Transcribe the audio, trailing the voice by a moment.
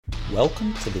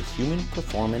Welcome to the Human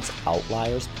Performance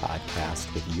Outliers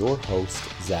podcast with your host,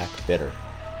 Zach Bitter.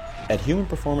 At Human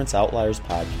Performance Outliers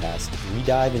podcast, we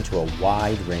dive into a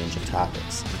wide range of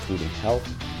topics, including health,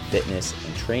 fitness,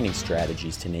 and training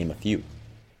strategies, to name a few.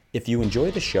 If you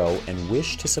enjoy the show and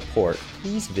wish to support,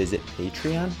 please visit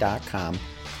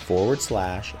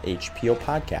patreon.com/HPO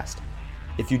podcast.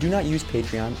 If you do not use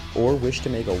Patreon or wish to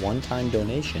make a one-time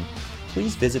donation,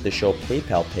 please visit the show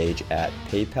PayPal page at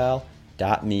paypal.me/HPO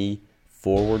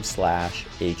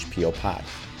pod.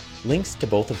 Links to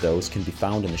both of those can be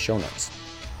found in the show notes.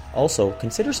 Also,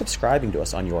 consider subscribing to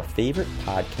us on your favorite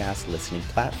podcast listening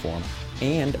platform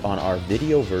and on our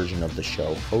video version of the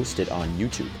show hosted on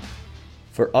YouTube.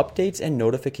 For updates and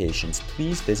notifications,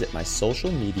 please visit my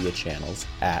social media channels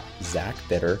at Zach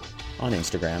Bitter on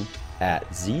Instagram, at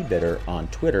ZBitter on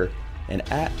Twitter, and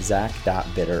at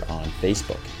Zach.Bitter on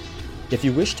Facebook. If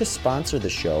you wish to sponsor the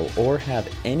show or have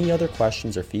any other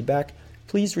questions or feedback,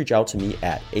 please reach out to me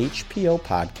at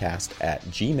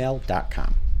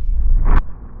hpopodcast@gmail.com.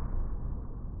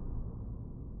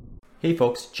 Hey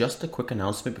folks, just a quick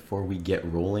announcement before we get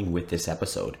rolling with this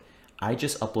episode. I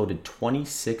just uploaded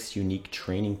 26 unique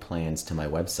training plans to my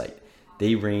website.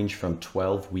 They range from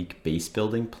 12-week base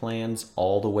building plans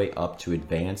all the way up to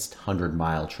advanced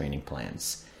 100-mile training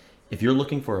plans. If you're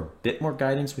looking for a bit more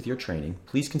guidance with your training,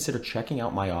 please consider checking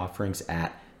out my offerings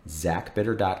at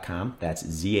zachbitter.com. That's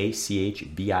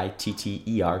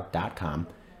ZACHBITTER.com.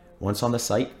 Once on the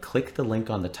site, click the link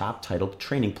on the top titled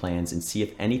Training Plans and see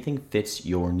if anything fits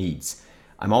your needs.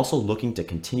 I'm also looking to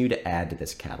continue to add to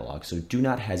this catalog, so do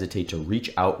not hesitate to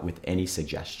reach out with any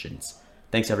suggestions.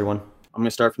 Thanks, everyone. I'm going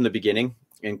to start from the beginning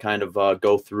and kind of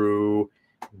go through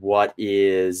what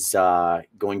is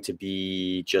going to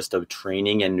be just a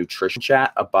training and nutrition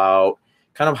chat about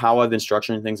kind of how I've been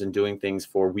structuring things and doing things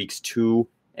for weeks 2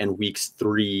 and weeks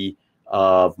 3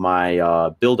 of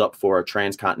my build up for a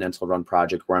transcontinental run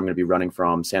project where I'm going to be running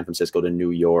from San Francisco to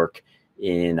New York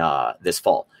in this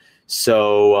fall.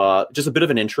 So just a bit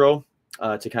of an intro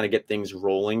to kind of get things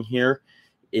rolling here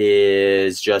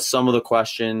is just some of the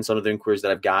questions, some of the inquiries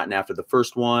that I've gotten after the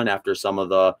first one, after some of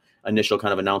the initial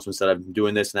kind of announcements that I'm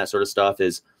doing this and that sort of stuff.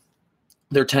 Is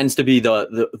there tends to be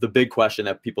the big question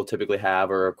that people typically have,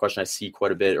 or a question I see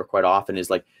quite a bit or quite often, is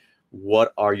like,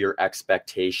 what are your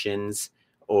expectations,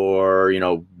 or, you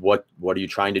know, what are you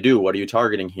trying to do? What are you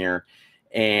targeting here?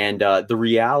 And the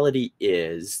reality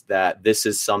is that this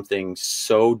is something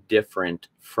so different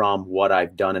from what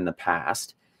I've done in the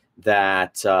past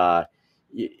that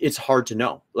it's hard to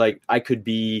know. Like, I could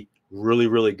be really,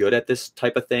 really good at this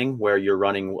type of thing where you're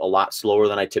running a lot slower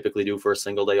than I typically do for a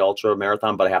single day ultra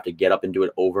marathon, but I have to get up and do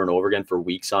it over and over again for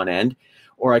weeks on end,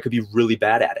 or I could be really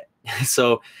bad at it.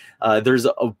 So there's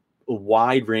a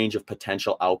wide range of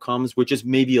potential outcomes, which is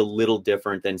maybe a little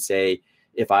different than, say,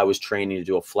 if I was training to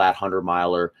do a flat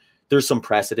 100-miler. There's some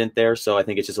precedent there. So I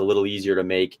think it's just a little easier to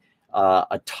make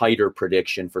a tighter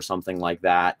prediction for something like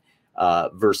that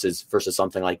versus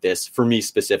something like this for me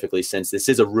specifically, since this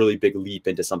is a really big leap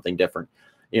into something different.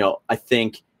 You know, I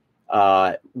think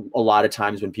a lot of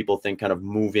times when people think kind of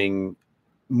moving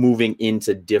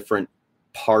into different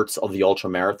parts of the ultra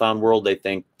marathon world, they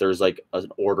think there's like an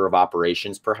order of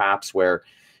operations perhaps where,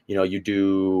 you know, you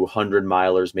do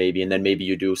 100-milers maybe, and then maybe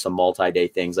you do some multi-day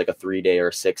things like a 3-day or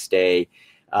a 6-day,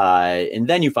 and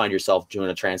then you find yourself doing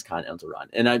a transcontinental run.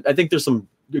 And I think there's some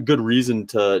good reason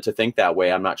to think that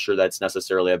way. I'm not sure that's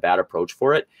necessarily a bad approach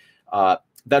for it.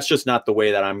 That's just not the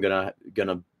way that I'm gonna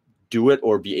do it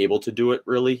or be able to do it,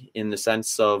 really, in the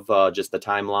sense of just the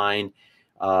timeline,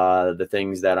 the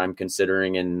things that I'm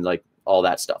considering, and like all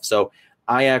that stuff. So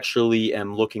I actually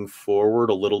am looking forward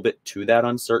a little bit to that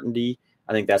uncertainty.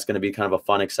 I think that's going to be kind of a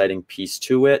fun, exciting piece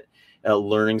to it.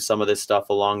 Learning some of this stuff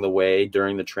along the way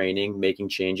during the training, making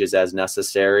changes as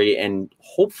necessary, and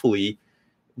hopefully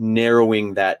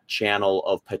narrowing that channel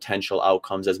of potential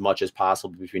outcomes as much as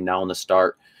possible between now and the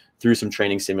start through some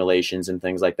training simulations and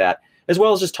things like that, as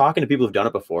well as just talking to people who've done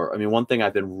it before. I mean, one thing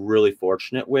I've been really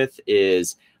fortunate with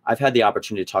is I've had the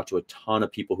opportunity to talk to a ton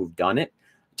of people who've done it,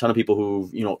 a ton of people who,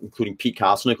 you know, including Pete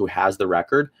Kostelnick, who has the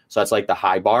record. So that's like the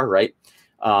high bar, right?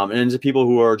 And there's people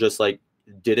who are just like,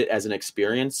 did it as an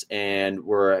experience and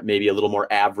were maybe a little more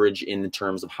average in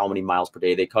terms of how many miles per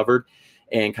day they covered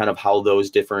and kind of how those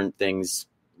different things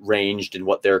ranged and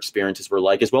what their experiences were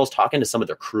like, as well as talking to some of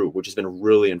their crew, which has been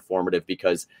really informative,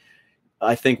 because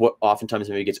I think what oftentimes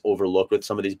maybe gets overlooked with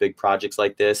some of these big projects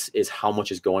like this is how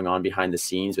much is going on behind the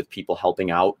scenes with people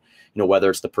helping out, you know, whether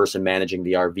it's the person managing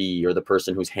the RV or the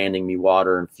person who's handing me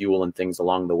water and fuel and things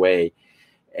along the way,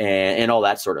 and all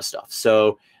that sort of stuff.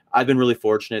 So I've been really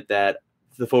fortunate that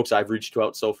the folks I've reached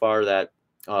out so far that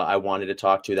I wanted to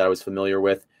talk to, that I was familiar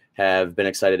with, have been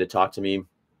excited to talk to me,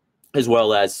 as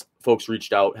well as folks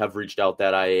have reached out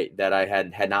that I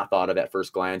had not thought of at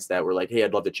first glance, that were like, hey,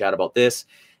 I'd love to chat about this.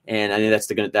 And I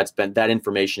think that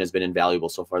information has been invaluable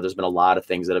so far. There's been a lot of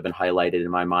things that have been highlighted in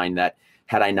my mind that,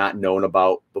 had I not known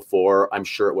about before, I'm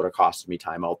sure it would have costed me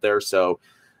time out there. So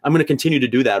I'm going to continue to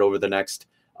do that over the next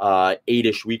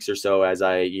 8-ish weeks or so, as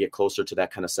I get closer to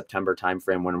that kind of September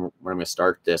timeframe when I'm going to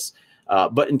start this.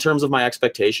 But in terms of my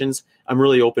expectations, I'm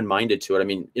really open-minded to it. I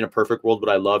mean, in a perfect world, would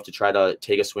I love to try to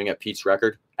take a swing at Pete's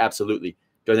record? Absolutely.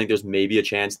 Do I think there's maybe a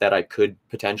chance that I could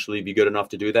potentially be good enough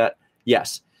to do that?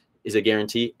 Yes. Is it a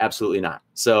guarantee? Absolutely not.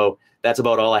 So that's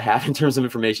about all I have in terms of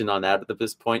information on that at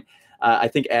this point. I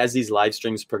think as these live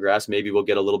streams progress, maybe we'll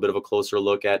get a little bit of a closer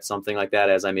look at something like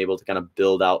that, as I'm able to kind of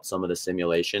build out some of the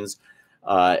simulations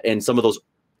and some of those,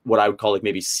 what I would call like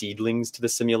maybe seedlings to the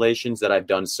simulations that I've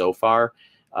done so far,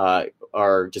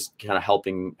 are just kind of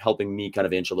helping me kind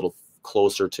of inch a little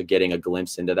closer to getting a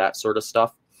glimpse into that sort of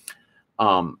stuff.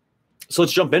 So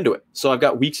let's jump into it. So I've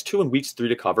got weeks 2 and weeks 3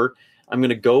 to cover. I'm going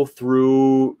to go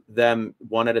through them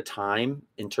one at a time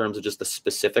in terms of just the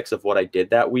specifics of what I did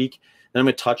that week. Then I'm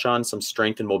going to touch on some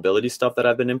strength and mobility stuff that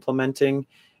I've been implementing,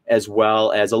 as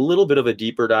well as a little bit of a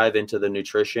deeper dive into the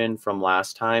nutrition from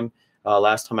last time.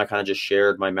 Last time I kind of just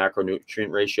shared my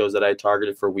macronutrient ratios that I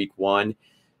targeted for week 1.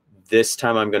 This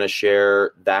time I'm going to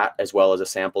share that as well as a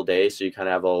sample day, so you kind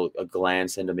of have a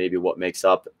glance into maybe what makes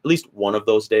up at least one of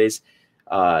those days.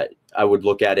 I would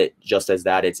look at it just as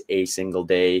that it's a single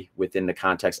day within the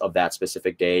context of that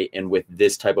specific day. And with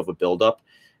this type of a buildup,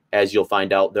 as you'll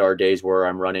find out, there are days where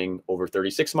I'm running over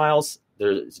 36 miles.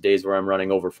 There's days where I'm running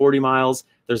over 40 miles.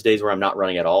 There's days where I'm not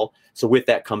running at all. So with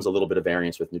that comes a little bit of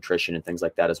variance with nutrition and things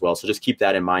like that as well. So just keep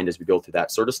that in mind as we go through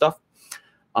that sort of stuff.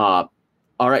 All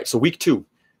right. So week 2.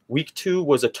 Week 2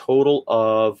 was a total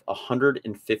of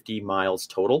 150 miles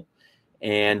total.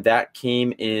 And that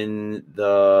came in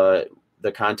the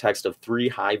context of 3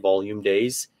 high volume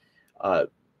days. Two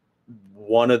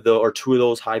of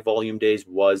those high volume days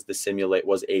was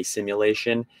a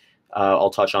simulation. I'll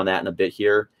touch on that in a bit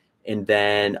here. And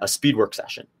then a speed work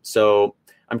session. So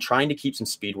I'm trying to keep some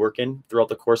speed work in throughout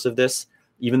the course of this,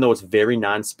 even though it's very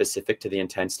non-specific to the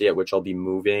intensity at which I'll be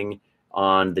moving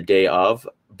on the day of.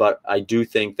 But I do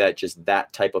think that just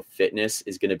that type of fitness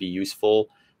is going to be useful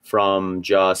from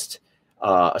just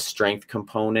a strength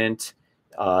component,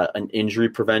 an injury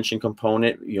prevention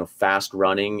component. Fast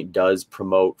running does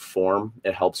promote form.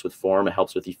 It helps with form. It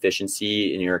helps with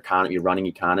efficiency in your running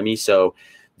economy. So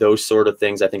those sort of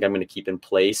things I think I'm going to keep in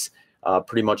place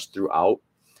pretty much throughout.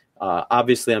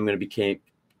 Obviously, I'm going to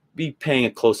be paying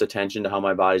a close attention to how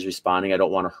my body's responding. I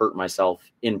don't want to hurt myself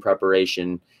in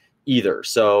preparation either.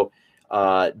 So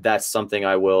that's something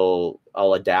I'll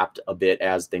adapt a bit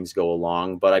as things go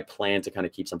along, but I plan to kind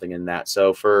of keep something in that.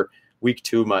 So for week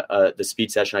 2, the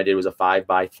speed session I did was a 5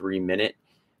 by 3 minute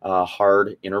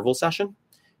hard interval session.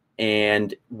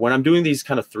 And when I'm doing these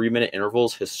kind of 3-minute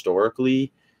intervals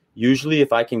historically, usually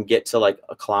if I can get to like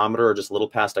a kilometer or just a little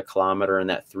past a kilometer in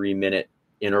that 3-minute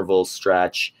interval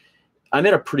stretch, I'm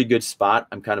at a pretty good spot.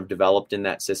 I'm kind of developed in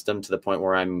that system to the point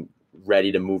where I'm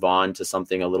ready to move on to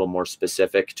something a little more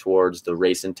specific towards the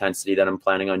race intensity that I'm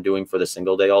planning on doing for the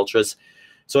single day ultras.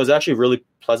 So I was actually really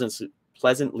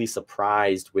pleasantly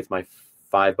surprised with my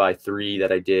 5 by 3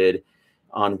 that I did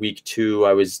on week 2.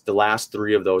 The last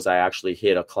 3 of those, I actually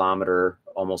hit a kilometer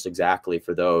almost exactly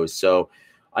for those. So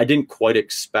I didn't quite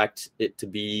expect it to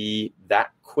be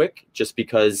that quick, just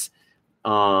because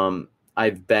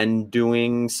I've been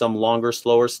doing some longer,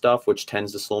 slower stuff, which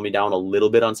tends to slow me down a little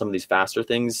bit on some of these faster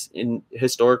things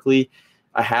historically.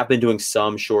 I have been doing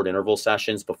some short interval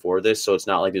sessions before this, so it's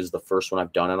not like this is the first one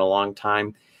I've done in a long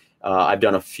time. I've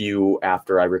done a few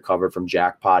after I recovered from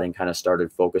jackpot and kind of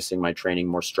started focusing my training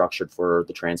more structured for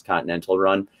the transcontinental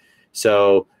run.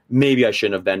 So maybe I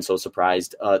shouldn't have been so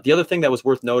surprised. The other thing that was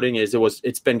worth noting is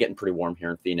it's been getting pretty warm here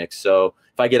in Phoenix. So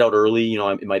if I get out early,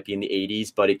 it might be in the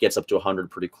 80s, but it gets up to 100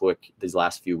 pretty quick these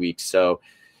last few weeks. So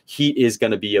heat is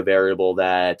going to be a variable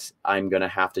that I'm going to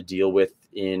have to deal with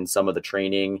in some of the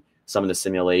training, some of the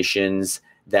simulations.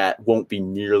 That won't be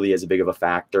nearly as big of a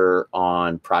factor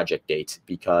on project date,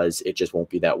 because it just won't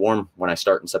be that warm when I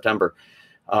start in September,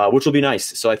 which will be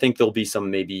nice. So I think there'll be some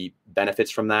maybe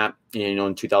benefits from that.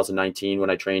 In 2019,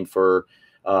 when I trained for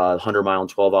 100-mile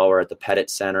and 12-hour at the Pettit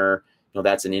Center,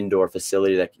 that's an indoor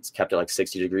facility that's kept at like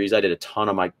 60 degrees. I did a ton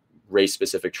of my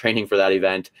race-specific training for that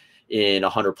event in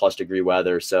 100-plus degree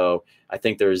weather. So I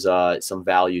think there's some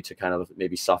value to kind of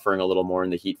maybe suffering a little more in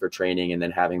the heat for training and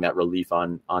then having that relief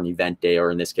on event day,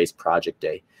 or in this case, project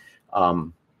day.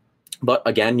 But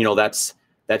again, that's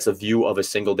that's a view of a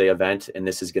single day event. And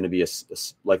this is going to be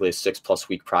likely a 6+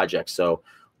 week project. So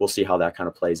we'll see how that kind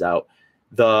of plays out.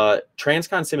 The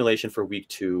Transcon simulation for week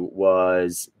 2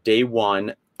 was day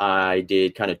 1. I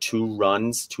did kind of 2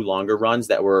 longer runs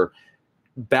that were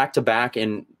back to back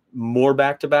and more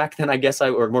back to back than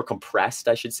or more compressed,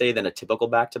 I should say, than a typical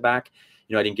back to back.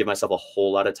 I didn't give myself a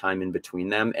whole lot of time in between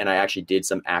them. And I actually did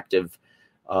some active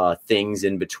things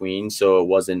in between. So it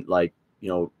wasn't like,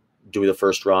 do the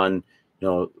first run,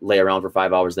 lay around for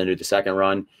 5 hours, then do the second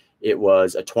run. It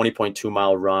was a 20.2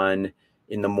 mile run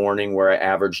in the morning where I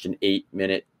averaged an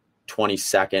 8-minute,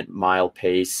 20-second mile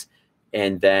pace.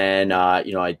 And then, I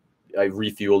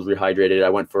refueled, rehydrated. I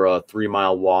went for a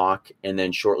 3-mile walk. And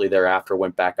then shortly thereafter,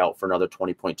 went back out for another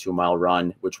 20.2 mile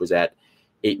run, which was at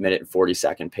 8-minute and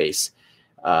 40-second pace.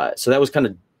 So that was kind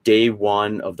of day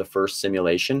 1 of the first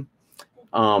simulation.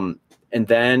 And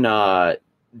then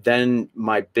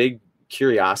my big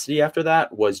curiosity after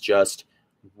that was just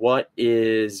what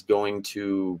is it going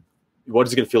to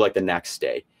feel like the next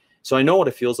day? So I know what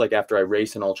it feels like after I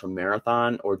race an ultra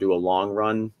marathon or do a long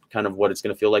run, kind of what it's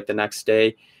going to feel like the next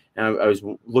day. And I was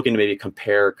looking to maybe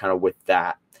compare kind of with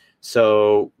that.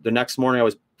 So the next morning I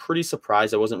was pretty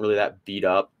surprised. I wasn't really that beat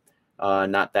up,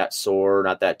 not that sore,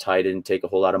 not that tight. I didn't take a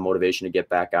whole lot of motivation to get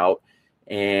back out.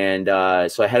 And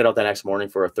so I headed out the next morning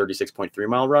for a 36.3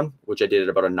 mile run, which I did at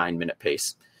about a 9-minute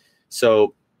pace.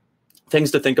 So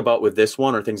things to think about with this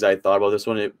one, or things I thought about this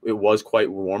one, it was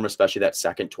quite warm, especially that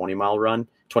second 20.2 mile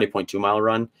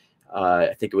run.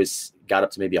 I think got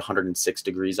up to maybe 106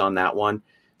 degrees on that one.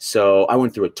 So I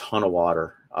went through a ton of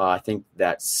water. I think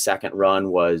that second run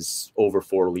was over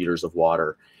 4 liters of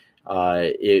water.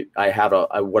 What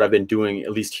I've been doing,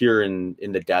 at least here in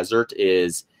the desert,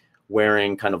 is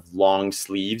wearing kind of long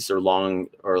sleeves or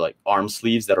like arm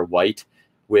sleeves that are white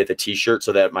with a t-shirt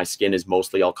so that my skin is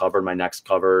mostly all covered. My neck's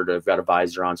covered. I've got a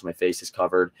visor on, so my face is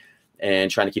covered, and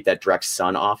trying to keep that direct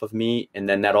sun off of me. And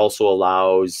then that also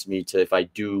allows me to, if I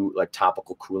do like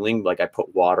topical cooling, like I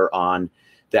put water on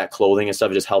that clothing and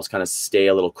stuff, it just helps kind of stay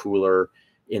a little cooler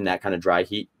in that kind of dry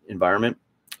heat environment.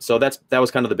 So that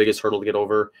was kind of the biggest hurdle to get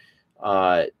over.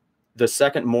 The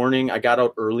second morning I got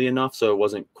out early enough, so it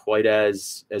wasn't quite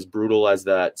as brutal as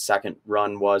that second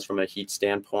run was from a heat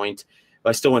standpoint. But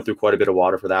I still went through quite a bit of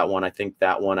water for that one. I think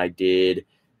that one I did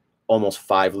almost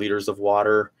 5 liters of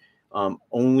water.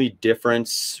 Only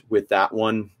difference with that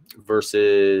one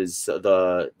versus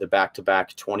the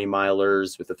back-to-back 20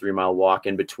 milers with a 3-mile walk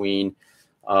in between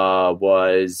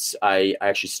was I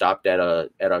actually stopped at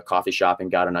a coffee shop and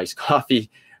got an iced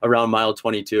coffee around mile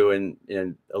 22, and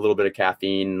a little bit of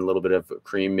caffeine, a little bit of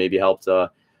cream maybe helped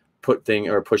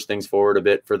push things forward a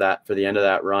bit for the end of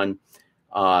that run.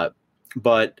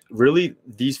 But really,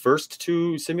 these first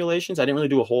 2 simulations, I didn't really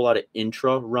do a whole lot of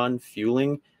intra-run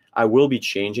fueling. I will be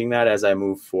changing that as I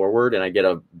move forward and I get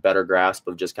a better grasp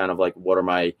of just kind of like what are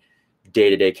my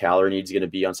day-to-day calorie needs going to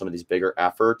be on some of these bigger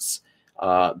efforts.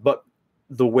 But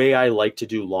the way I like to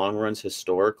do long runs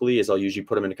historically is I'll usually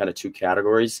put them into kind of 2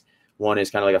 categories. One is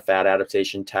kind of like a fat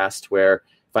adaptation test, where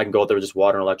if I can go out there with just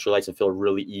water and electrolytes and feel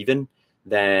really even,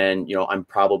 then, I'm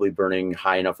probably burning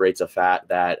high enough rates of fat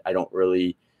that I don't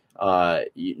really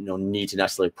need to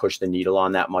necessarily push the needle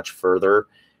on that much further.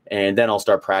 And then I'll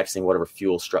start practicing whatever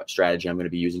fuel strategy I'm going to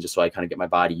be using, just so I kind of get my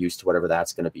body used to whatever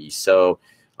that's going to be. So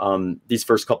these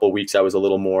first couple of weeks, I was a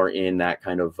little more in that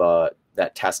kind of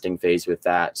that testing phase with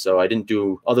that. So I didn't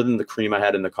do, other than the cream I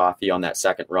had in the coffee on that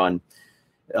second run,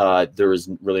 there was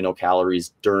really no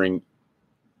calories during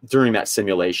that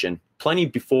simulation. Plenty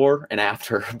before and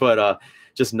after, but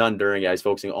just none during it. I was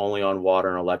focusing only on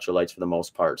water and electrolytes for the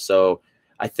most part. So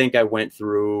I think I went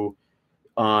through,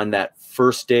 on that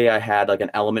first day, I had like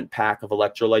an element pack of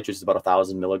electrolytes, which is about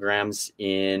 1,000 milligrams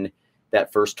in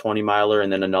that first 20 miler,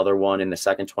 and then another one in the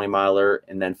second 20 miler.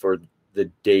 And then for the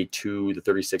day 2, the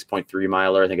 36.3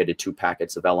 miler, I think I did 2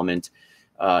 packets of element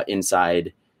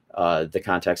inside the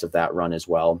context of that run as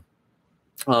well.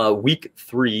 Week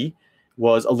 3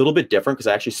 was a little bit different because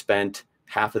I actually spent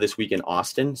half of this week in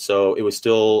Austin. So it was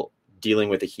still dealing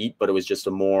with the heat, but it was just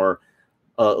a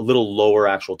little lower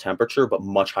actual temperature, but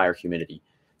much higher humidity.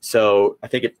 So I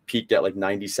think it peaked at like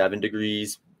 97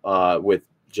 degrees with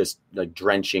just like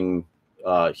drenching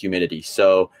humidity.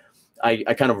 So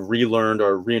I kind of relearned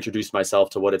or reintroduced myself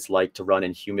to what it's like to run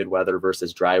in humid weather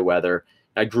versus dry weather.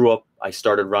 I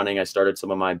started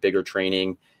some of my bigger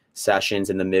training sessions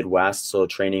in the Midwest. So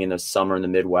training in the summer in the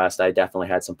Midwest, I definitely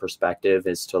had some perspective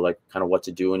as to like kind of what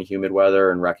to do in humid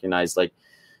weather, and recognize like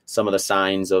some of the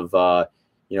signs of,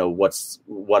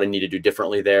 what I need to do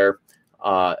differently there.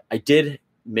 I did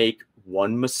make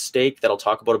one mistake that I'll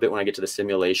talk about a bit when I get to the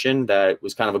simulation that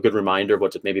was kind of a good reminder of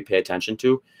what to maybe pay attention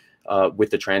to with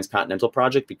the Transcontinental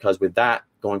project, because with that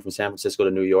going from San Francisco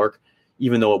to New York,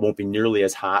 even though it won't be nearly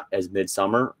as hot as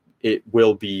midsummer, it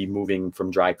will be moving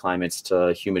from dry climates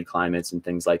to humid climates and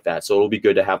things like that. So it'll be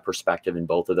good to have perspective in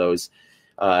both of those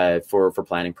for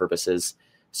planning purposes.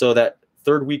 So that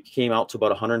third week came out to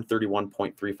about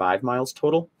 131.35 miles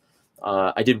total.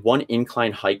 I did one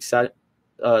incline hike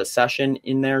session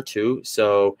in there too.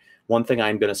 So one thing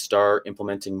I'm going to start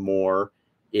implementing more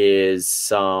is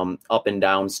some up and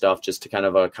down stuff, just to kind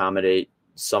of accommodate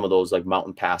some of those like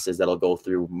mountain passes that'll go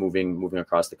through moving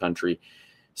across the country.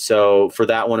 So for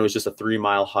that one, it was just a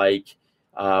 3-mile hike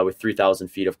with 3,000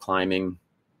 feet of climbing.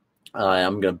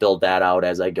 I'm going to build that out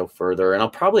as I go further, and I'll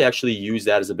probably actually use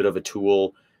that as a bit of a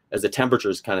tool as the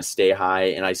temperatures kind of stay high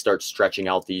and I start stretching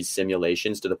out these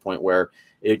simulations to the point where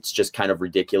it's just kind of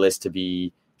ridiculous to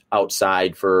be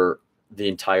outside for the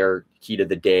entire heat of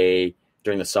the day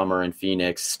during the summer in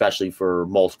Phoenix, especially for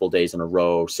multiple days in a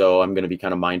row. So I'm going to be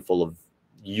kind of mindful of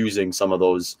using some of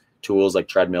those tools like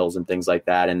treadmills and things like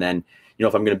that. And then,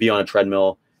 if I'm going to be on a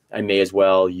treadmill, I may as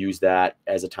well use that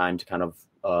as a time to kind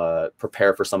of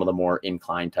prepare for some of the more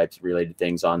incline types related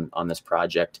things on this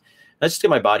project. Let's just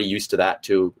get my body used to that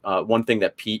too. One thing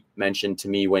that Pete mentioned to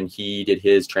me when he did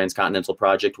his Transcontinental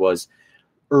project was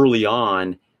early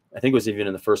on, I think it was even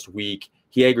in the first week,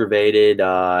 he aggravated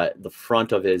the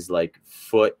front of his like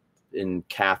foot and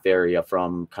calf area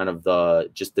from kind of the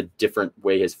different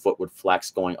way his foot would flex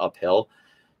going uphill.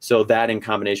 So that in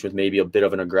combination with maybe a bit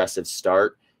of an aggressive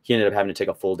start, he ended up having to take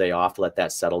a full day off to let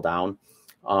that settle down,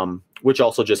 which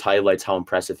also just highlights how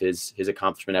impressive his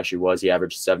accomplishment actually was. He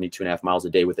averaged 72.5 miles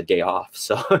a day with a day off.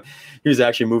 So he was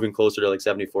actually moving closer to like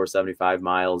 74, 75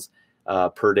 miles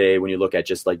per day when you look at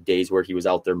just like days where he was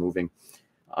out there moving.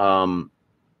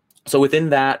 So within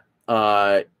that,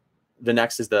 the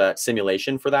next is the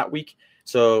simulation for that week.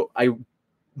 So I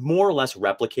more or less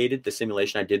replicated the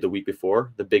simulation I did the week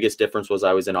before. The biggest difference was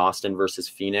I was in Austin versus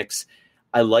Phoenix.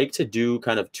 I like to do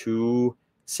kind of 2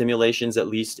 simulations at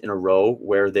least in a row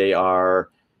where they are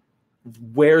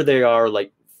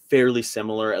like fairly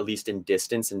similar, at least in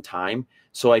distance and time.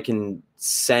 So I can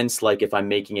sense like if I'm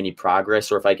making any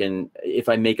progress, or if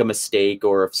I make a mistake,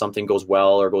 or if something goes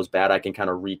well or goes bad, I can kind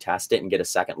of retest it and get a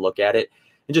second look at it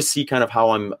and just see kind of how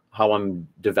I'm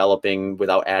developing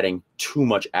without adding too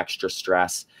much extra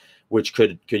stress, which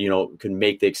could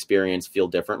make the experience feel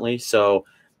differently. So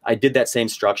I did that same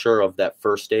structure of that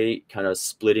first day, kind of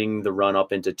splitting the run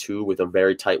up into 2 with a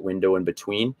very tight window in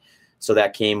between. So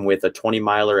that came with a 20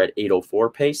 miler at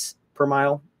 8:04 pace per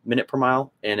mile, minute per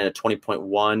mile, and a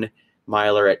 20.1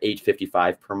 miler at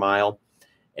 8:55 per mile.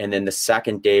 And then the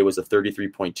second day was a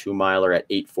 33.2 miler at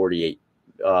 8:48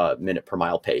 minute per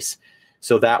mile pace.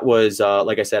 So that was,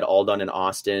 like I said, all done in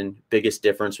Austin. Biggest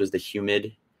difference was the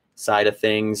humid side of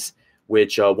things,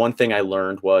 which one thing I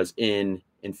learned was in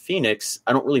Phoenix,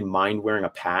 I don't really mind wearing a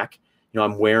pack.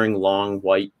 I'm wearing long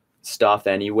white stuff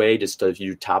anyway, just to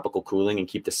do topical cooling and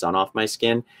keep the sun off my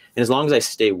skin. And as long as I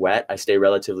stay wet, I stay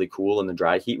relatively cool in the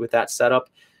dry heat with that setup.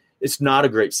 It's not a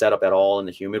great setup at all in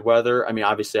the humid weather. I mean,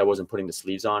 obviously I wasn't putting the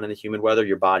sleeves on in the humid weather.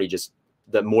 Your body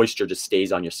the moisture just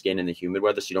stays on your skin in the humid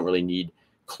weather. So you don't really need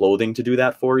clothing to do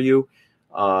that for you.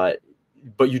 But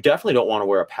you definitely don't want to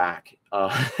wear a pack,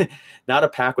 not a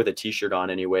pack with a t-shirt on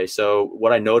anyway. So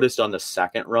what I noticed on the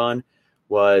second run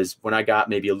was when I got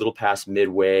maybe a little past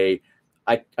midway,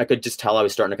 I could just tell I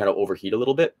was starting to kind of overheat a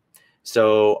little bit.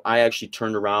 So I actually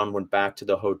turned around, went back to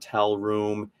the hotel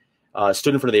room,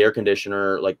 stood in front of the air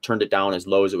conditioner, like turned it down as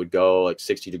low as it would go, like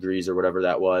 60 degrees or whatever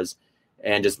that was,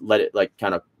 and just let it like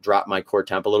kind of drop my core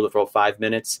temp a little bit for about 5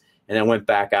 minutes. And then went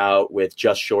back out with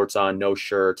just shorts on, no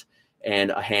shirt,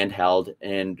 and a handheld.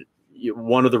 And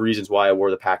one of the reasons why I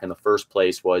wore the pack in the first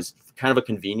place was kind of a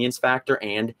convenience factor,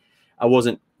 and I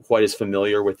wasn't quite as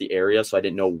familiar with the area, so I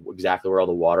didn't know exactly where all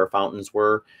the water fountains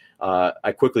were.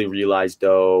 I quickly realized,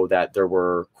 though, that there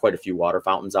were quite a few water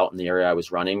fountains out in the area I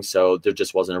was running, so there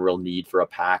just wasn't a real need for a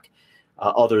pack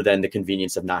other than the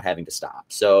convenience of not having to stop.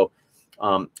 So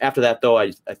after that, though,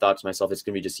 I thought to myself, it's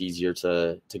going to be just easier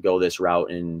to go this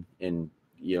route and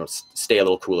stay a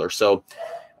little cooler. So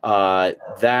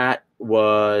that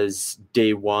was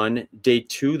day 1. Day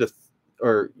 2,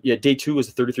 day 2 was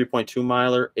a 33.2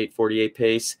 miler, 8:48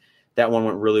 pace. That one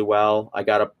went really well. I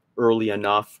got up early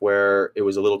enough where it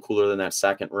was a little cooler than that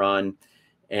second run,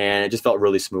 and it just felt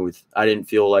really smooth. I didn't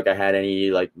feel like I had any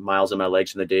like miles in my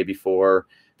legs from the day before.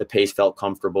 The pace felt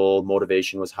comfortable.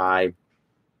 Motivation was high.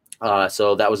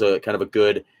 So that was a kind of a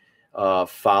good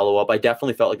follow-up. I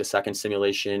definitely felt like the second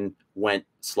simulation went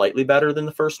slightly better than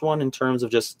the first one in terms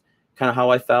of just kind of how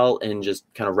I felt and just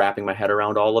kind of wrapping my head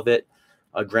around all of it.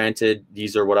 Granted,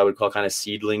 these are what I would call kind of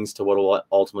seedlings to what will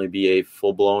ultimately be a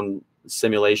full-blown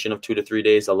simulation of 2 to 3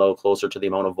 days, a little closer to the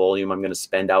amount of volume I'm going to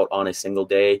spend out on a single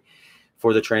day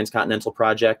for the Transcontinental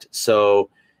project. So,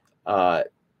 I'm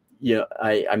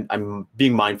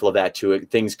being mindful of that too.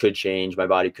 Things could change. My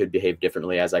body could behave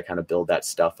differently as I kind of build that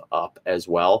stuff up as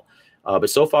well.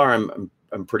 But so far, I'm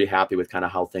pretty happy with kind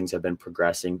of how things have been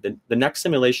progressing. The next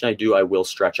simulation I do, I will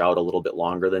stretch out a little bit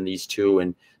longer than these two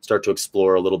and start to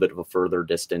explore a little bit of a further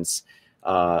distance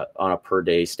on a per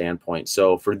day standpoint.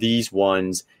 So for these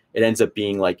ones, it ends up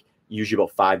being like usually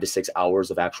about 5 to 6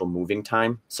 hours of actual moving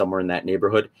time, somewhere in that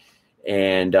neighborhood.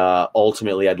 And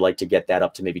ultimately, I'd like to get that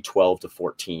up to maybe 12 to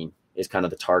 14 is kind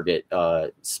of the target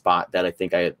spot that I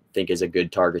think is a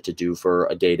good target to do for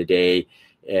a day-to-day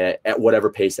at whatever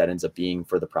pace that ends up being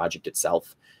for the project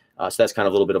itself. So that's kind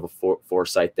of a little bit of a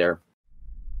foresight there.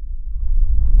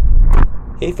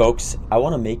 Hey folks, I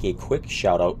want to make a quick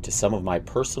shout out to some of my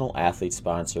personal athlete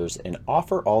sponsors and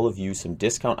offer all of you some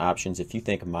discount options if you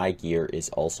think my gear is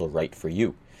also right for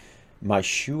you. My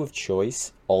shoe of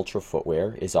choice, Ultra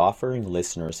Footwear, is offering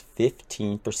listeners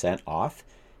 15% off.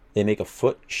 They make a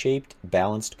foot-shaped,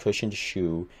 balanced cushioned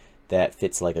shoe that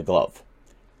fits like a glove.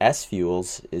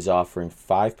 S-Fuels is offering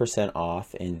 5%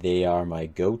 off, and they are my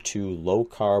go-to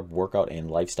low-carb workout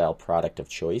and lifestyle product of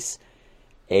choice.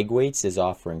 Egg Weights is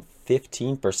offering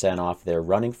 15% off their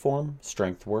running form,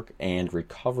 strength work, and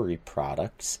recovery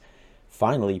products.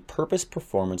 Finally, Purpose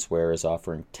Performance Wear is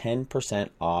offering 10%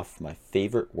 off my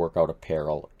favorite workout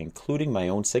apparel, including my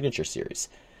own signature series.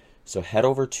 So head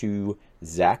over to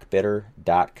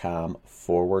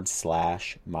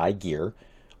zachbitter.com/mygear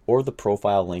or the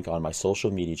profile link on my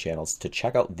social media channels to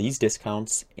check out these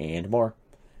discounts and more.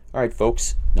 All right,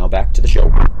 folks, now back to the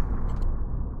show.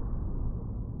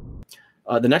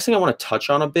 The next thing I want to touch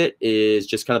on a bit is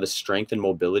just kind of the strength and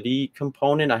mobility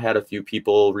component. I had a few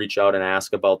people reach out and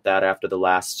ask about that after the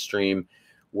last stream,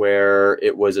 where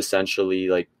it was essentially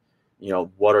like,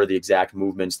 what are the exact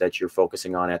movements that you're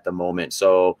focusing on at the moment?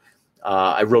 So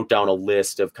I wrote down a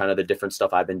list of kind of the different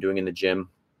stuff I've been doing in the gym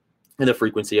and the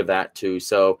frequency of that too.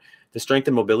 So the strength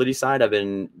and mobility side, I've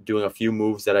been doing a few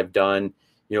moves that I've done,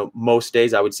 most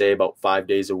days, I would say about 5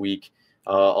 days a week.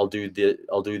 I'll do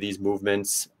these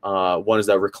movements. One is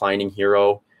that reclining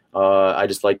hero. I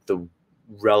just like the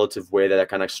relative way that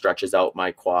kind of stretches out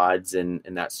my quads and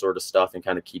that sort of stuff and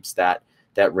kind of keeps that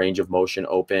range of motion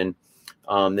open.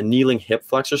 The kneeling hip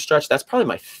flexor stretch, that's probably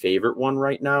my favorite one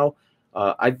right now.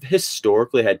 I've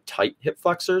historically had tight hip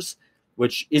flexors,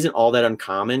 which isn't all that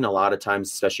uncommon. A lot of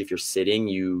times, especially if you're sitting,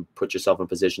 you put yourself in a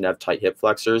position to have tight hip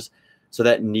flexors. So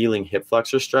that kneeling hip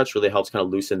flexor stretch really helps kind of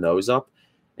loosen those up.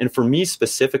 And for me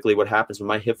specifically, what happens when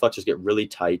my hip flexors get really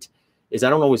tight is I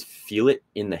don't always feel it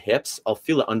in the hips. I'll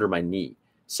feel it under my knee.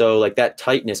 So like that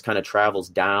tightness kind of travels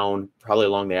down probably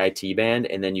along the IT band,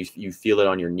 and then you feel it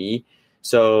on your knee.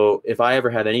 So if I ever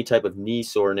have any type of knee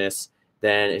soreness,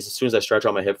 then as soon as I stretch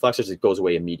out my hip flexors, it goes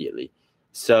away immediately.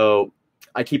 So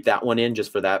I keep that one in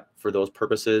just for those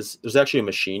purposes. There's actually a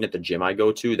machine at the gym I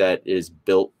go to that is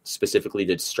built specifically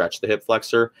to stretch the hip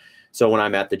flexor. So when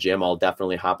I'm at the gym, I'll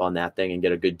definitely hop on that thing and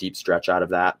get a good deep stretch out of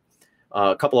that.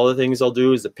 A couple other things I'll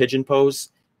do is the pigeon pose.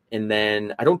 And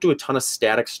then I don't do a ton of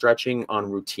static stretching on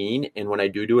routine. And when I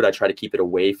do it, I try to keep it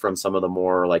away from some of the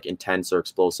more like intense or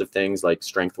explosive things like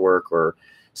strength work or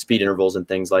speed intervals and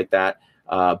things like that.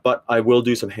 But I will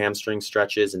do some hamstring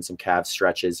stretches and some calf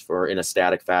stretches in a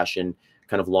static fashion,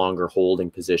 kind of longer holding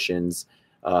positions,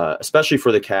 especially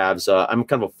for the calves. I'm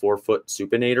kind of a 4-foot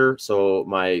supinator. So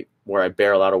where I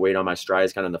bear a lot of weight on my stride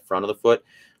is kind of in the front of the foot,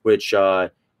 which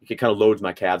it kind of loads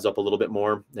my calves up a little bit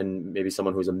more than maybe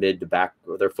someone who's a mid to back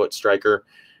of their foot striker.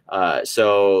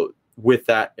 So with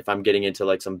that, if I'm getting into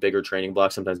like some bigger training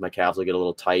blocks, sometimes my calves will get a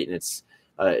little tight, and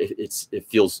it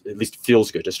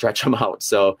feels good to stretch them out.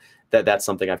 So that's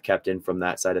something I've kept in from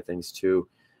that side of things too.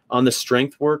 On the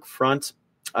strength work front,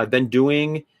 I've been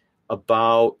doing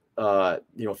about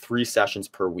 3 sessions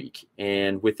per week.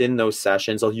 And within those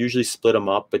sessions, I'll usually split them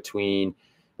up between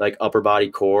like upper body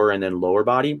core and then lower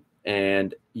body.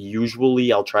 And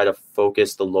usually I'll try to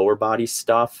focus the lower body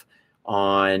stuff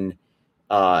on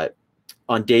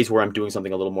days where I'm doing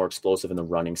something a little more explosive in the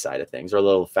running side of things, or a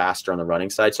little faster on the running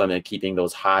side. So I'm keeping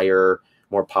those higher,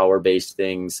 more power-based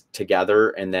things together.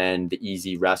 And then the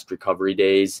easy rest recovery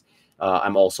days,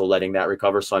 I'm also letting that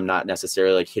recover. So I'm not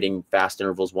necessarily like hitting fast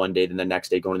intervals one day, then the next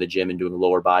day going to the gym and doing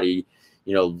lower body,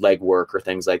 leg work or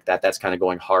things like that. That's kind of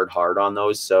going hard on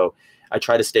those. So I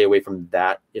try to stay away from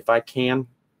that if I can.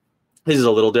 This is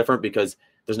a little different because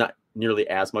there's not nearly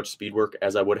as much speed work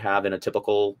as I would have in a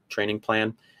typical training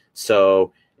plan.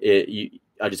 So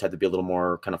I just had to be a little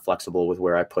more kind of flexible with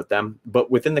where I put them. But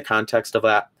within the context of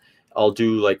that, I'll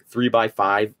do like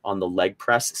 3x5 on the leg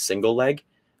press, single leg.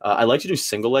 I like to do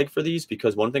single leg for these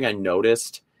because one thing I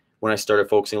noticed when I started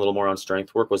focusing a little more on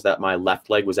strength work was that my left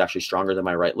leg was actually stronger than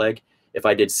my right leg. If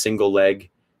I did single leg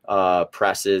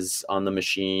presses on the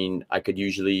machine, I could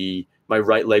usually, my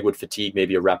right leg would fatigue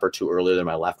maybe a rep or two earlier than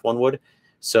my left one would.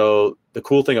 So the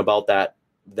cool thing about that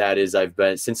is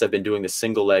since I've been doing the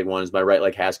single leg ones, my right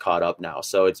leg has caught up now.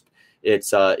 So it's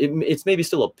maybe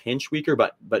still a pinch weaker,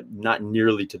 but not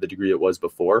nearly to the degree it was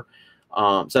before.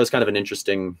 So that was kind of an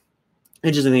interesting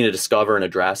thing to discover and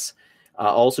address. I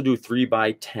also do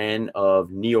 3x10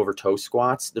 of knee over toe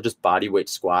squats. They're just body weight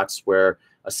squats where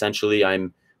essentially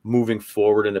I'm moving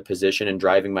forward in the position and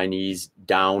driving my knees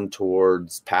down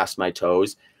towards past my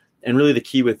toes. And really the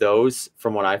key with those,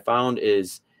 from what I found,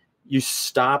 is you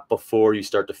stop before you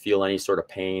start to feel any sort of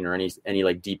pain or any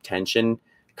like deep tension,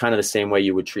 kind of the same way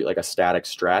you would treat like a static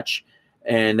stretch.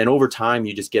 And then over time,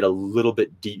 you just get a little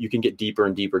bit deep. You can get deeper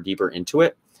and deeper into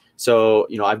it. So,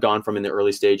 I've gone from in the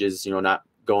early stages, not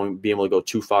being able to go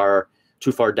too far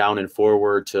down and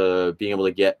forward to being able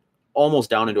to get almost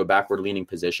down into a backward leaning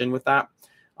position with that.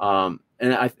 And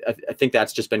I think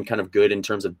that's just been kind of good in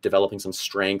terms of developing some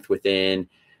strength within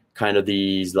kind of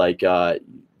these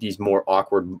these more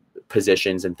awkward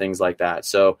positions and things like that.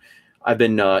 So I've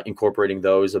been incorporating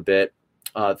those a bit.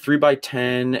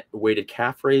 3x10 weighted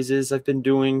calf raises I've been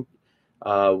doing.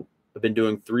 I've been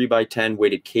doing 3x10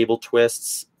 weighted cable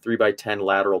twists, 3x10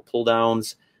 lateral pull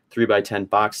downs, 3x10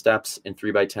 box steps, and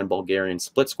 3x10 Bulgarian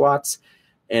split squats.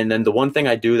 And then the one thing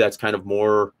I do that's kind of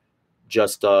more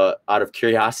just out of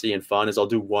curiosity and fun is I'll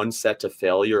do one set to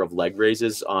failure of leg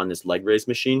raises on this leg raise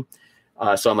machine.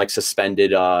 So I'm like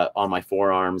suspended on my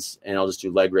forearms, and I'll just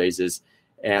do leg raises.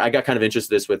 And I got kind of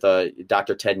interested in this with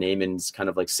Dr. Ted Naiman's kind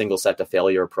of like single set to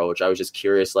failure approach. I was just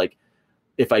curious, like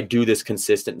if I do this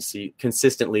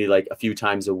consistently, like a few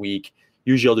times a week,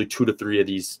 usually I'll do 2 to 3 of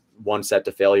these one set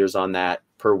to failures on that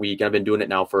per week. And I've been doing it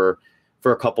now for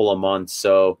a couple of months.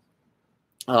 So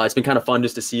it's been kind of fun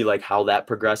just to see like how that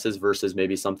progresses versus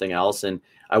maybe something else. And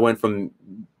I went from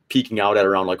peaking out at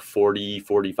around like 40,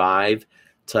 45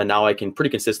 to now I can pretty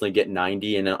consistently get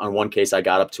 90. And on one case I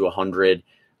got up to 100.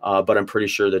 But I'm pretty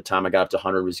sure the time I got up to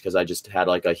 100 was because I just had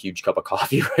like a huge cup of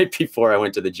coffee right before I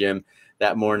went to the gym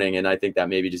that morning. And I think that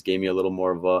maybe just gave me a little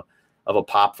more of a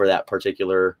pop for that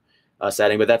particular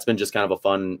setting. But that's been just kind of a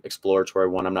fun exploratory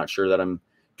one. I'm not sure that I'm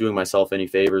doing myself any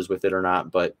favors with it or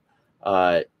not, but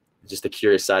just the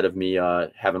curious side of me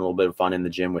having a little bit of fun in the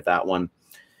gym with that one.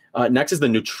 Next is the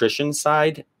nutrition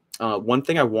side. One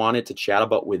thing I wanted to chat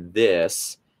about with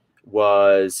this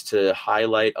was to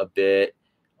highlight a bit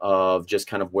of just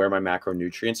kind of where my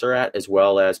macronutrients are at, as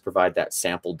well as provide that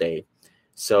sample day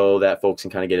so that folks can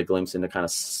kind of get a glimpse into kind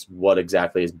of what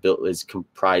exactly is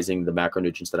comprising the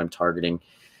macronutrients that I'm targeting.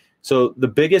 So the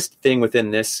biggest thing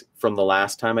within this from the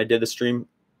last time I did the stream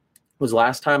was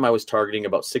last time I was targeting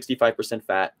about 65%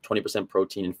 fat, 20%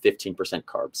 protein, and 15%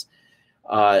 carbs.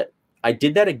 I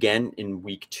did that again in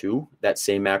week 2, that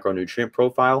same macronutrient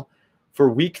profile. For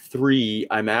week 3,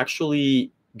 I'm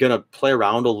actually going to play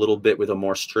around a little bit with a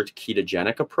more strict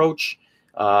ketogenic approach,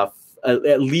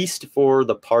 at least for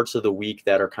the parts of the week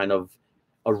that are kind of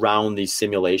around these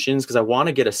simulations, because I want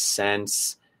to get a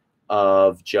sense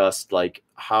of just like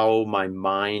how my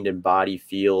mind and body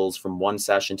feels from one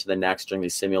session to the next during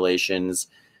these simulations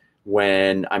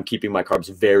when I'm keeping my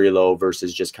carbs very low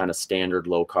versus just kind of standard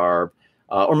low carb.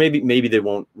 Or maybe they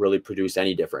won't really produce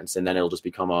any difference, and then it'll just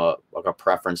become a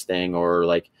preference thing, or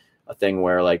like a thing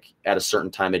where like at a certain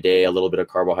time of day, a little bit of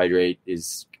carbohydrate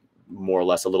is more or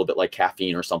less a little bit like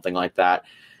caffeine or something like that.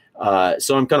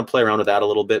 So I'm going to play around with that a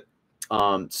little bit.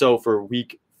 So for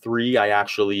week 3, I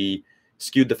actually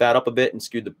skewed the fat up a bit and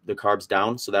skewed the carbs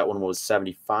down. So that one was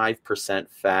 75%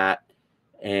 fat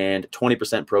and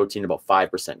 20% protein, about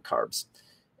 5% carbs.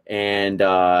 And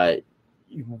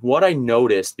what I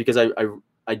noticed, because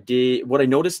what I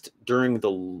noticed during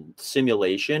the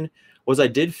simulation was I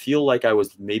did feel like I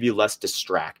was maybe less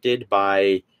distracted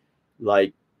by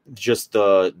like just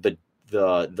the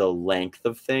length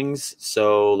of things.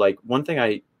 So like one thing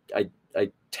I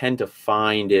tend to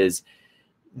find is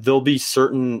there'll be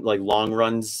certain like long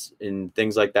runs and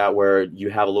things like that where you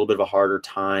have a little bit of a harder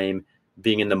time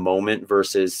being in the moment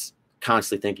versus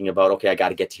constantly thinking about, okay, I got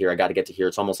to get to here. I got to get to here.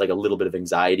 It's almost like a little bit of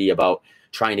anxiety about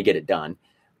trying to get it done.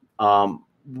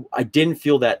 I didn't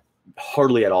feel that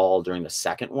hardly at all during the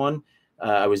second one.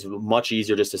 I was much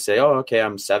easier just to say, oh, okay,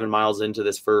 I'm 7 miles into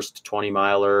this first 20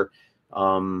 miler.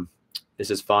 This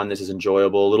is fun. This is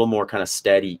enjoyable, a little more kind of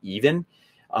steady, even.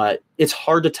 It's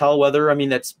hard to tell whether, I mean,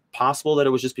 that's possible that it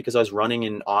was just because I was running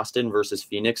in Austin versus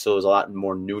Phoenix. So it was a lot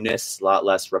more newness, a lot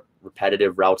less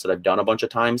repetitive routes that I've done a bunch of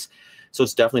times. So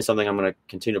it's definitely something I'm going to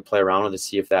continue to play around with to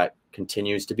see if that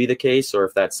continues to be the case, or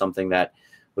if that's something that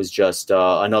was just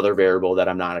another variable that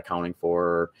I'm not accounting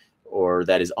for, or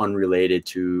that is unrelated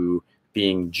to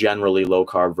being generally low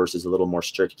carb versus a little more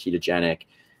strict ketogenic.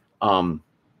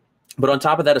 But on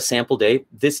top of that, a sample day.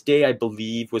 This day, I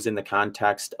believe, was in the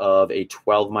context of a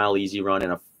 12-mile easy run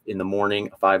in the morning,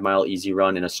 a 5-mile easy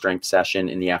run, and a strength session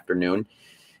in the afternoon.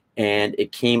 And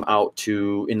it came out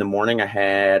to, in the morning, I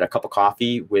had a cup of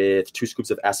coffee with 2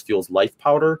 scoops of S Fuels Life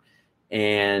powder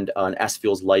and an S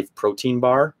Fuels Life protein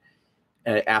bar.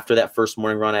 After that first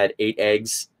morning run, I had 8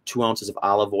 eggs, 2 ounces of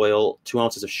olive oil, 2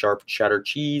 ounces of sharp cheddar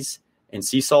cheese, and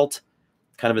sea salt.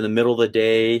 Kind of in the middle of the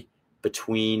day,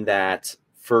 between that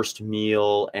first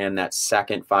meal and that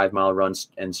second 5-mile run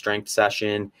and strength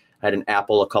session, I had an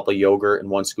apple, a cup of yogurt, and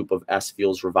 1 scoop of S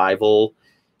Fuels Revival.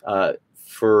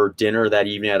 For dinner that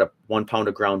evening, I had 1 pound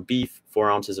of ground beef, 4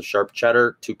 ounces of sharp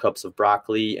cheddar, 2 cups of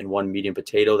broccoli, and 1 medium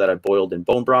potato that I boiled in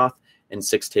bone broth, and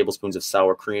 6 tablespoons of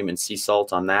sour cream and sea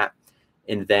salt on that.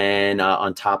 And then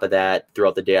on top of that,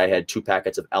 throughout the day, I had 2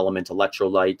 packets of Element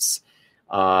electrolytes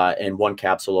and 1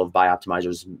 capsule of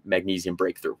Bioptimizer's Magnesium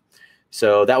Breakthrough.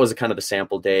 So that was kind of the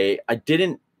sample day. I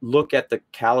didn't look at the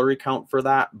calorie count for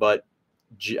that, but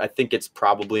I think it's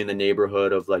probably in the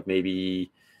neighborhood of like maybe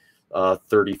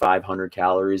 3,500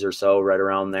 calories or so, right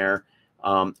around there.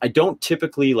 I don't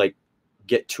typically like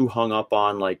get too hung up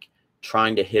on like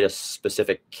trying to hit a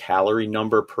specific calorie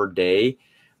number per day,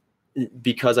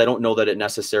 because I don't know that it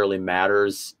necessarily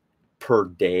matters per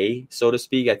day, so to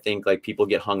speak. I think like people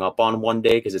get hung up on one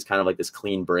day because it's kind of like this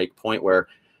clean break point where,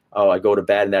 oh, I go to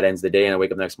bed and that ends the day, and I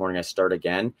wake up the next morning, I start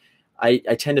again. I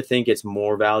tend to think it's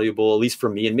more valuable, at least for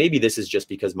me. And maybe this is just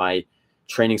because my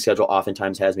training schedule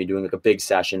oftentimes has me doing like a big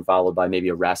session followed by maybe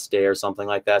a rest day or something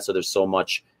like that. So there's so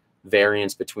much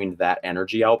variance between that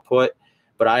energy output.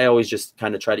 But I always just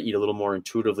kind of try to eat a little more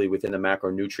intuitively within the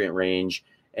macronutrient range.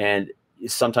 And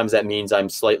sometimes that means I'm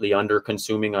slightly under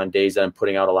consuming on days that I'm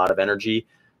putting out a lot of energy,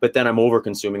 but then I'm over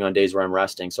consuming on days where I'm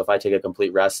resting. So if I take a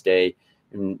complete rest day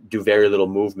and do very little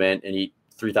movement and eat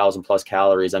 3,000 plus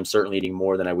calories, I'm certainly eating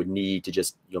more than I would need to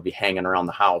just, be hanging around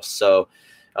the house. So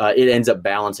it ends up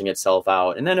balancing itself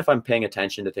out. And then if I'm paying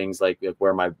attention to things like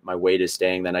where my weight is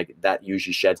staying, then that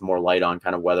usually sheds more light on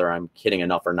kind of whether I'm hitting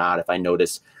enough or not. If I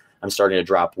notice I'm starting to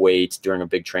drop weight during a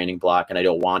big training block and I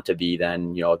don't want to be,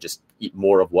 then, just eat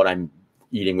more of what I'm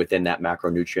eating within that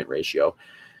macronutrient ratio.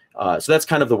 So that's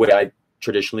kind of the way I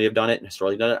traditionally have done it and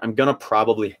historically done it. I'm going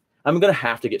to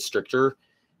have to get stricter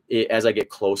as I get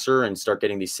closer and start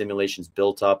getting these simulations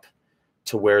built up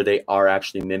to where they are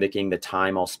actually mimicking the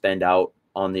time I'll spend out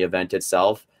on the event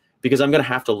itself, because I'm going to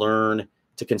have to learn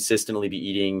to consistently be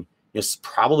eating,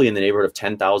 probably in the neighborhood of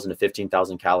 10,000 to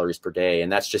 15,000 calories per day. And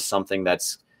that's just something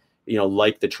that's,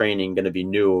 like the training, going to be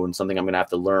new, and something I'm going to have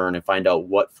to learn and find out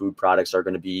what food products are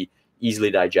going to be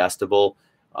easily digestible.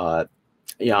 I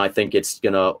think it's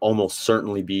going to almost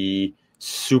certainly be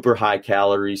super high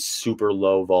calories, super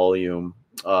low volume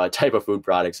type of food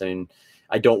products. I mean,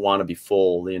 I don't want to be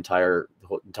full the entire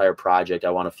project. I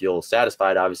want to feel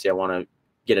satisfied. Obviously, I want to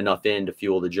get enough in to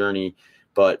fuel the journey,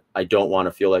 but I don't want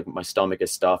to feel like my stomach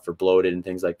is stuffed or bloated and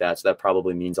things like that. So that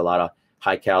probably means a lot of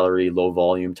high calorie, low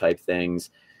volume type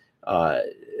things.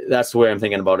 That's the way I'm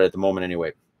thinking about it at the moment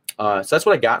anyway. So that's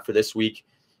what I got for this week.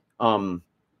 I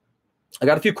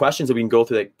got a few questions that we can go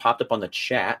through that popped up on the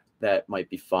chat that might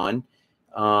be fun.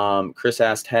 Chris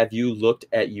asked, have you looked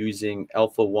at using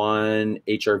Alpha-1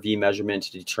 HRV measurement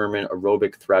to determine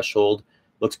aerobic threshold?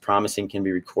 Looks promising, can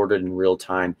be recorded in real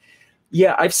time.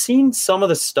 Yeah, I've seen some of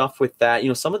the stuff with that.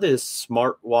 Some of the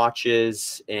smart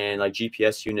watches and like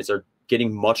GPS units are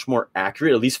getting much more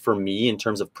accurate, at least for me, in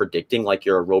terms of predicting like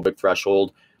your aerobic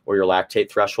threshold or your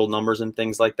lactate threshold numbers and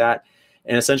things like that.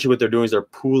 And essentially what they're doing is they're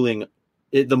pooling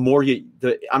it.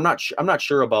 I'm not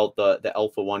sure about the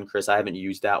Alpha-1, Chris. I haven't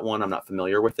used that one. I'm not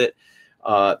familiar with it.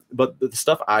 But the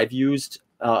stuff I've used,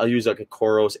 I'll use like a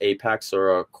Coros Apex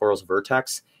or a Coros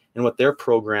Vertex. And what their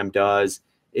program does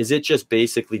is it just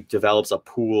basically develops a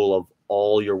pool of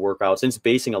all your workouts. And it's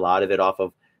basing a lot of it off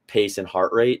of pace and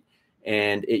heart rate.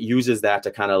 And it uses that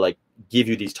to kind of like give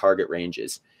you these target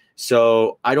ranges.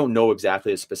 So I don't know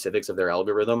exactly the specifics of their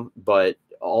algorithm, but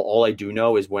all I do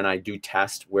know is when I do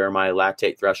test where my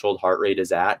lactate threshold heart rate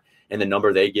is at, and the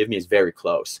number they give me is very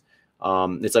close.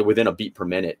 It's like within a beat per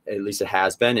minute, at least it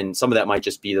has been. And some of that might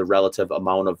just be the relative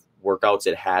amount of workouts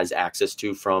it has access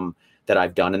to from that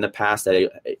I've done in the past,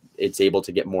 that it's able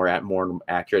to get more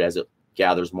accurate as it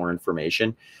gathers more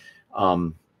information.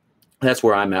 That's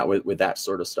where I'm at with that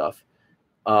sort of stuff.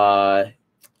 Uh,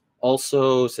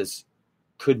 Also says,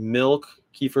 could milk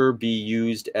kefir be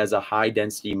used as a high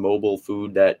density mobile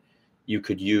food that you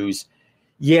could use?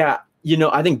 Yeah,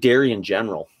 I think dairy in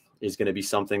general is going to be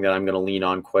something that I'm going to lean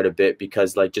on quite a bit,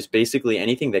 because like just basically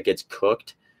anything that gets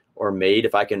cooked or made,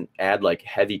 if I can add like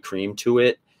heavy cream to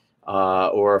it,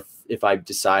 or if I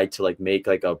decide to like make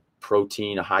like a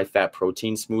high fat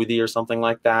protein smoothie or something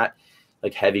like that,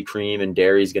 like heavy cream and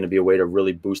dairy is going to be a way to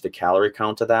really boost the calorie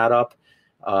count of that up,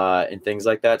 and things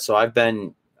like that. So I've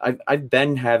been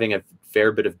having a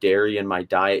fair bit of dairy in my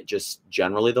diet just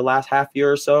generally the last half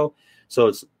year or so. So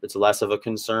it's less of a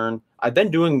concern. I've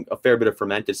been doing a fair bit of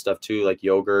fermented stuff too, like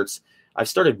yogurts. I've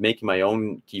started making my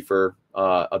own kefir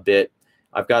a bit.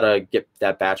 I've got to get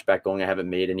that batch back going. I haven't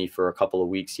made any for a couple of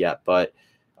weeks yet, but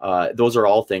those are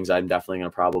all things I'm definitely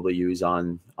going to probably use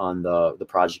on the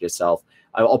project itself.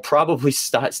 I'll probably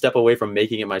step away from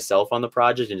making it myself on the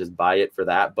project and just buy it for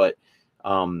that. But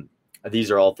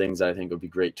these are all things that I think would be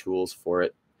great tools for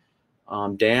it.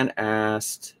 Dan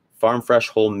asked, farm fresh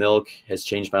whole milk has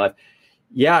changed my life.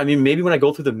 Yeah, I mean, maybe when I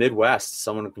go through the Midwest,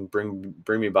 someone can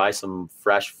bring me by some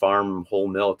fresh farm whole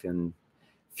milk and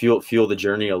fuel the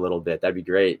journey a little bit. That'd be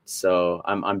great. So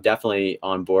I'm definitely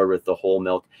on board with the whole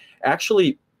milk.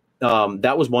 Actually,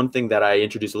 that was one thing that I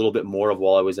introduced a little bit more of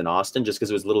while I was in Austin, just because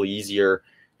it was a little easier,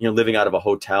 living out of a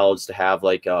hotel, just to have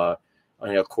like a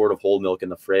quart of whole milk in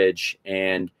the fridge,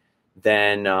 and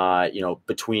then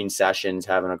between sessions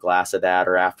having a glass of that,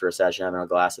 or after a session having a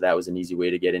glass of that, was an easy way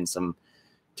to get in some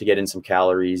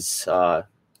calories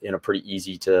in a pretty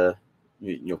easy to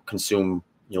consume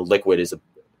liquid. Is a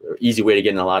easy way to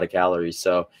get in a lot of calories.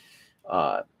 So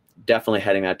definitely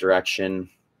heading that direction.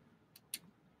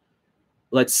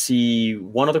 Let's see.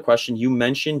 One other question. You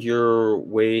mentioned your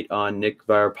weight on Nick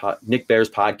Bare's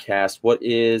podcast. What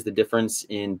is the difference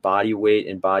in body weight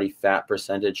and body fat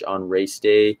percentage on race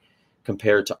day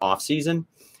compared to off season?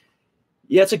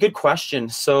 Yeah, it's a good question.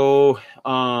 So,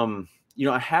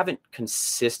 I haven't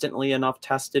consistently enough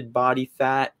tested body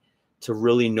fat to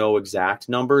really know exact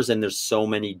numbers. And there's so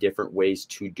many different ways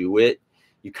to do it.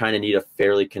 You kind of need a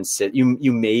fairly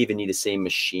you may even need the same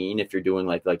machine if you're doing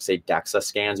like say DEXA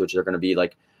scans, which are going to be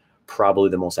like probably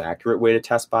the most accurate way to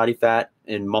test body fat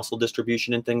and muscle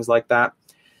distribution and things like that.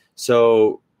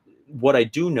 So what I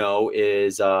do know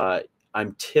is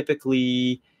I'm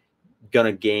typically going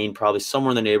to gain probably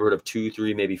somewhere in the neighborhood of 2,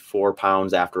 3, maybe 4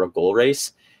 pounds after a goal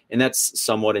race. And that's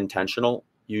somewhat intentional.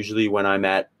 Usually when I'm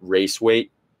at race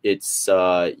weight, it's,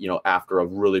 after a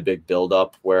really big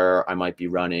buildup where I might be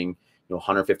running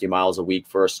 150 miles a week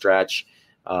for a stretch.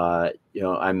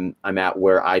 I'm at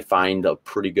where I find a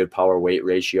pretty good power weight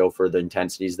ratio for the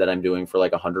intensities that I'm doing for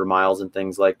like 100 miles and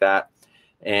things like that.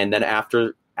 And then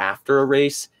after a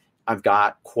race, I've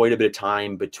got quite a bit of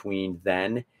time between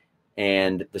then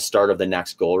and the start of the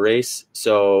next goal race.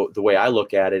 So the way I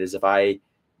look at it is, if I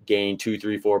gain 2,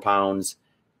 3, 4 pounds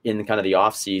in kind of the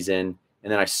off season,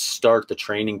 and then I start the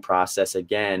training process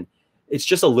again, it's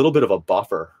just a little bit of a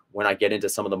buffer when I get into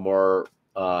some of the more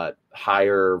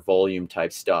higher volume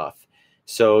type stuff.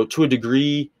 So to a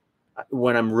degree,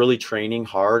 when I'm really training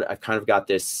hard, I've kind of got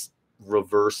this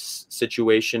reverse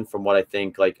situation from what I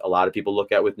think like a lot of people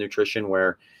look at with nutrition,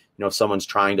 where, if someone's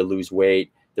trying to lose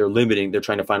weight, they're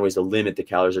trying to find ways to limit the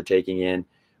calories they're taking in.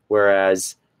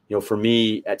 Whereas, for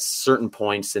me, at certain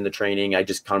points in the training, I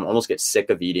just kind of almost get sick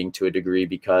of eating to a degree,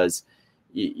 because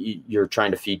you're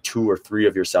trying to feed 2 or 3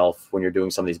 of yourself when you're doing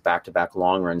some of these back-to-back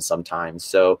long runs sometimes.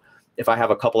 So if I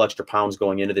have a couple extra pounds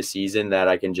going into the season that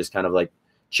I can just kind of like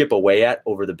chip away at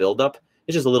over the buildup,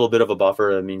 it's just a little bit of a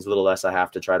buffer. It means a little less I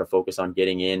have to try to focus on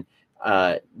getting in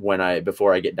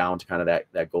before I get down to kind of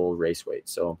that goal race weight.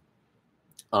 So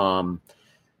one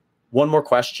more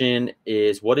question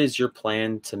is, what is your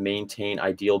plan to maintain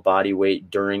ideal body weight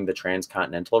during the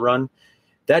transcontinental run?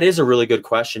 That is a really good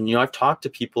question. I've talked to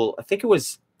people.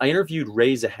 I interviewed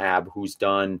Ray Zahab, who's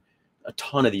done a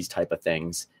ton of these type of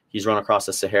things. He's run across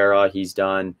the Sahara. He's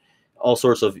done all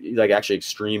sorts of like actually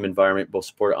extreme environment, both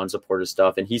supported, unsupported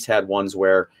stuff. And he's had ones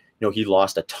where, he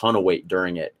lost a ton of weight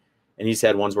during it. And he's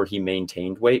had ones where he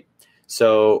maintained weight.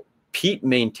 So Pete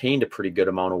maintained a pretty good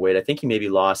amount of weight. I think he maybe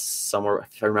lost somewhere,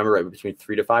 if I remember right, between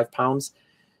 3 to 5 pounds.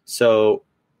 So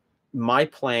my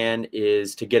plan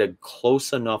is to get a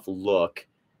close enough look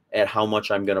at how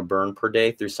much I'm going to burn per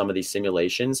day through some of these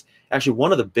simulations. Actually,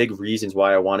 one of the big reasons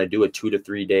why I want to do a 2 to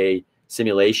 3 day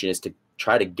simulation is to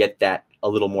try to get that a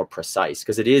little more precise,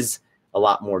 because it is a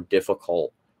lot more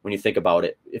difficult when you think about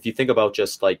it. If you think about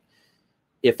just like,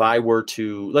 if I were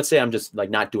to, let's say I'm just like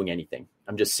not doing anything,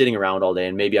 I'm just sitting around all day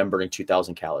and maybe I'm burning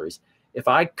 2,000 calories. if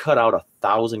I cut out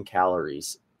 1,000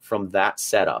 calories from that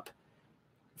setup,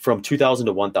 from 2,000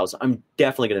 to 1,000, I'm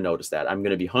definitely going to notice that. I'm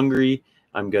going to be hungry.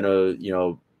 I'm going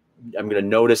to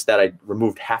notice that I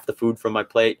removed half the food from my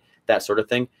plate, that sort of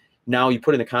thing. Now you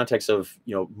put in the context of,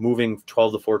 moving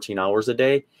 12 to 14 hours a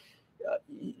day.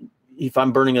 If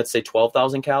I'm burning, let's say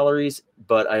 12,000 calories,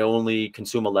 but I only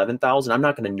consume 11,000, I'm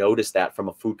not going to notice that from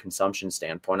a food consumption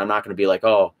standpoint. I'm not going to be like,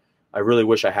 oh, I really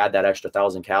wish I had that extra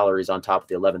 1,000 calories on top of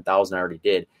the 11,000 I already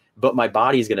did. But my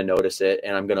body's going to notice it,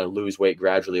 and I'm going to lose weight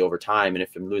gradually over time. And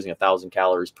if I'm losing 1,000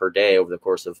 calories per day over the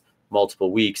course of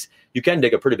multiple weeks, you can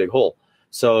dig a pretty big hole.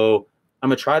 So I'm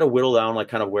going to try to whittle down like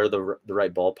kind of where the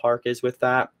right ballpark is with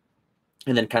that,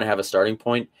 and then kind of have a starting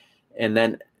point. And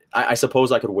then I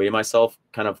suppose I could weigh myself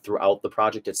kind of throughout the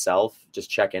project itself, just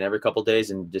check in every couple of days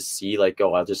and just see like,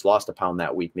 oh, I just lost a pound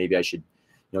that week. Maybe I should,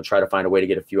 try to find a way to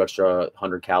get a few extra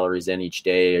 100 calories in each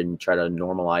day and try to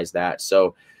normalize that.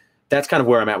 So that's kind of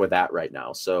where I'm at with that right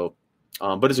now. So,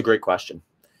 but it's a great question.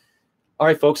 All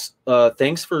right, folks,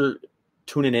 thanks for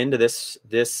tuning in to this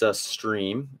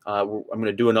stream. I'm going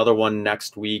to do another one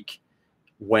next week,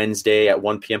 Wednesday at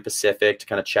 1 p.m. Pacific, to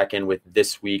kind of check in with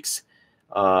this week's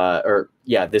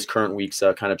this current week's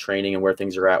kind of training and where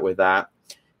things are at with that.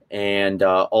 And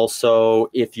also,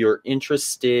 if you're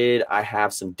interested, I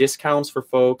have some discounts for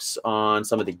folks on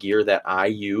some of the gear that I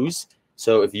use.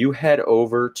 So if you head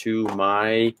over to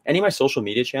any of my social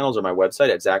media channels or my website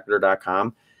at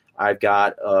zachbitter.com, I've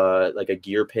got like a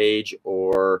gear page,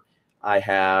 or I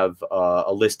have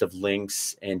a list of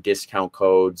links and discount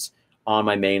codes on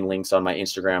my main links on my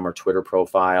Instagram or Twitter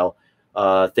profile.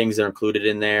 Things that are included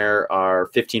in there are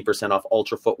 15% off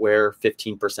Ultra footwear,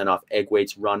 15% off Egg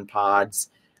Weights run pods,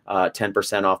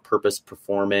 10% off Purpose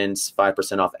Performance,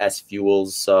 5% off S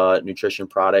Fuels nutrition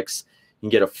products. You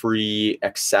can get a free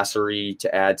accessory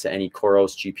to add to any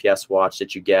Coros GPS watch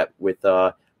that you get with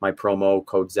my promo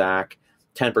code Zach.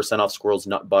 10% off Squirrel's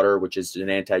Nut Butter, which is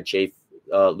an anti-chafe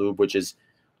lube, which is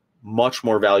much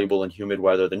more valuable in humid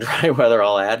weather than dry weather,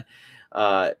 I'll add.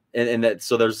 So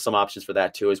there's some options for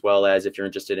that too, as well as if you're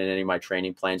interested in any of my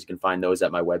training plans, you can find those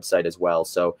at my website as well.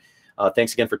 So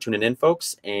thanks again for tuning in,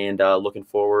 folks, and looking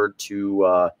forward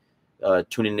to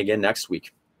tuning in again next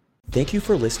week. Thank you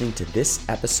for listening to this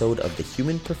episode of the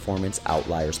Human Performance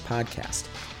Outliers podcast.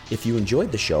 If you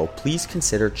enjoyed the show, please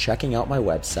consider checking out my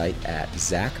website at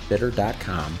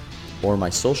zachbitter.com or my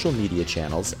social media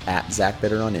channels at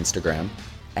zachbitter on Instagram,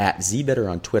 at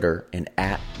zbitter on Twitter, and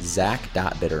at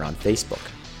zach.bitter on Facebook.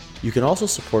 You can also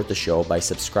support the show by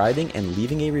subscribing and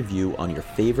leaving a review on your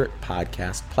favorite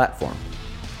podcast platform.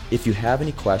 If you have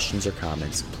any questions or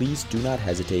comments, please do not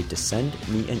hesitate to send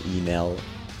me an email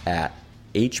at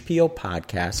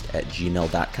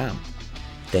hpopodcast@gmail.com.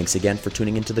 Thanks again for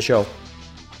tuning into the show.